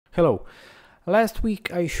Hello. Last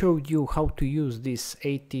week I showed you how to use this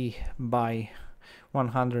 80 by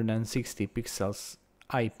 160 pixels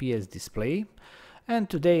IPS display, and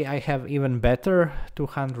today I have even better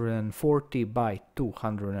 240 by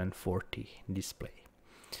 240 display.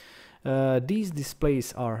 These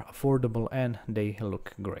displays are affordable and they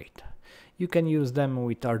look great. You can use them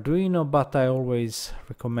with Arduino, but I always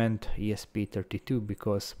recommend ESP32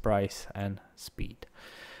 because price and speed.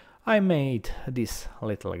 I made this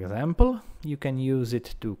little example. You can use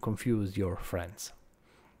it to confuse your friends.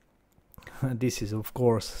 This is of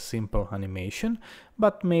course simple animation,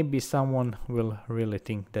 but maybe someone will really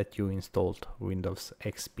think that you installed Windows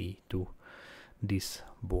XP to this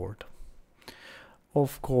board.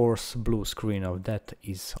 Of course, blue screen of that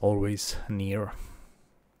is always near.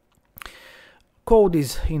 Code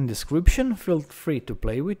is in description, feel free to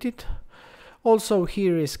play with it. Also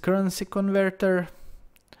here is currency converter.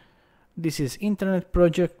 This is internet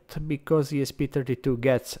project because ESP32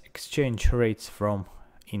 gets exchange rates from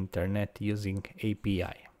internet using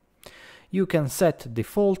API. You can set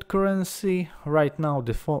default currency. Right now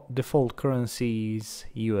default currency is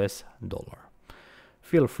US dollar.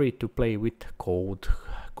 Feel free to play with code.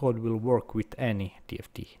 Code will work with any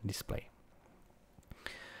TFT display.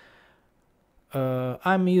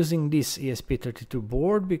 I'm using this ESP32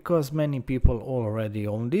 board because many people already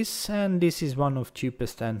own this, and this is one of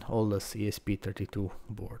cheapest and oldest ESP32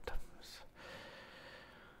 board.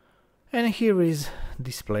 And here is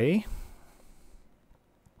display.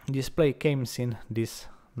 Display comes in this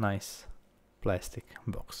nice plastic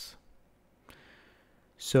box,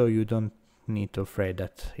 so you don't need to afraid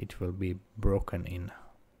that it will be broken in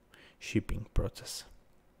shipping process.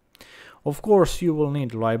 Of course you will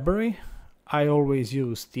need library. I always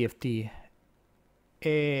use TFT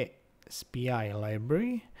ASPI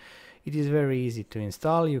library. It is very easy to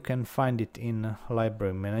install. You can find it in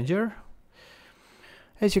Library Manager.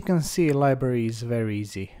 As you can see, library is very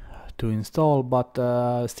easy to install, but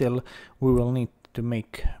still we will need to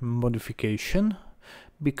make modification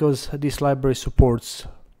because this library supports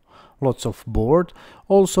lots of board.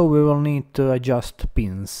 Also we will need to adjust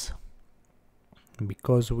pins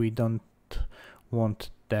because we don't want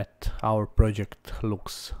that our project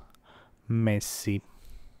looks messy.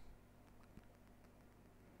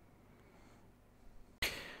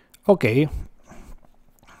 Okay,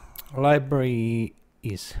 library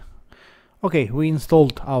is okay. We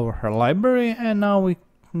installed our library and now we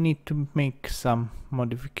need to make some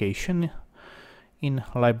modification in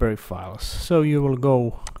library files. So you will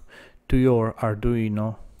go to your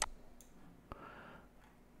Arduino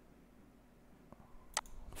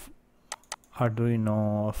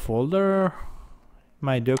folder,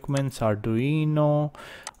 my documents, Arduino,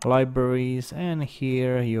 libraries, and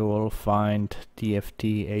here you will find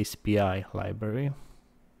TFT ASPI library.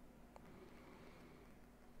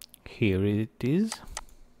 Here it is.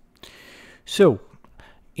 So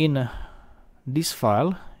in this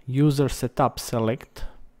file, user setup select,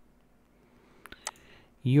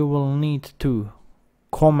 you will need to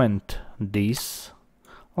comment this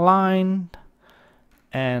line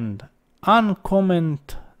and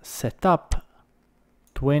uncomment setup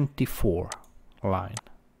 24 line.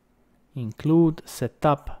 Include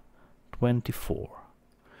setup 24.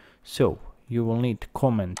 So you will need to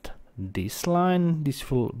comment this line.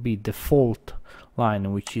 This will be default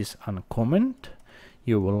line which is uncomment.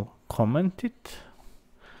 You will comment it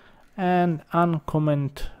and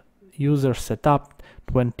uncomment user setup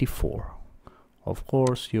 24. Of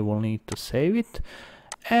course you will need to save it.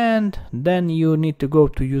 And then you need to go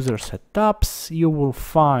to user setups. You will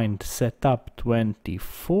find setup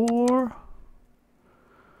 24.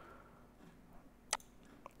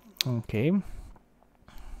 Okay,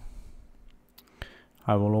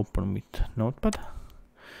 I will open with Notepad,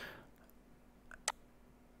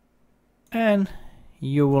 and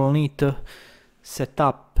you will need to set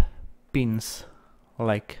up pins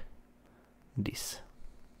like this.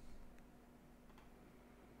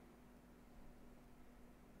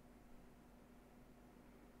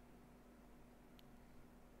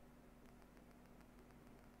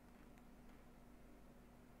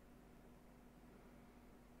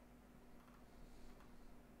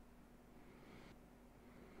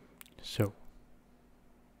 So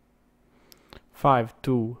 5,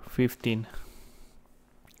 2, 15,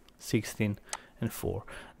 16 and 4.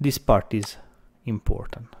 This part is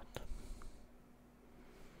important.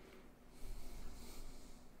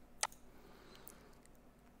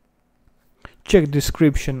 Check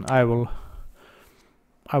description. I will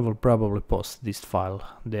probably post this file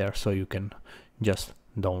there so you can just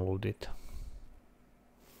download it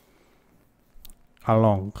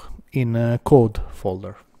along in a code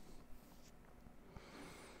folder.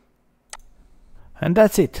 And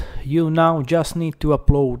that's it. You now just need to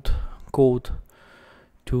upload code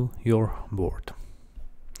to your board.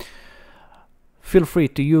 Feel free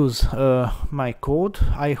to use my code.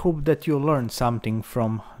 I hope that you learned something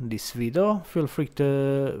from this video. Feel free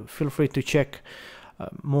to check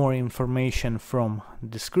more information from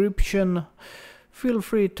description. Feel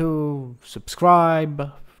free to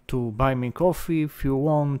subscribe, to buy me coffee if you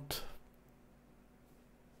want.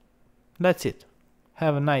 That's it.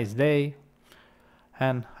 Have a nice day,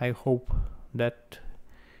 and I hope that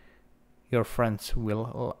your friends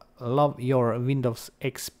will love your Windows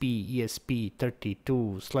XP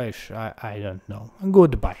ESP32 / I don't know.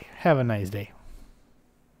 Goodbye. Have a nice day.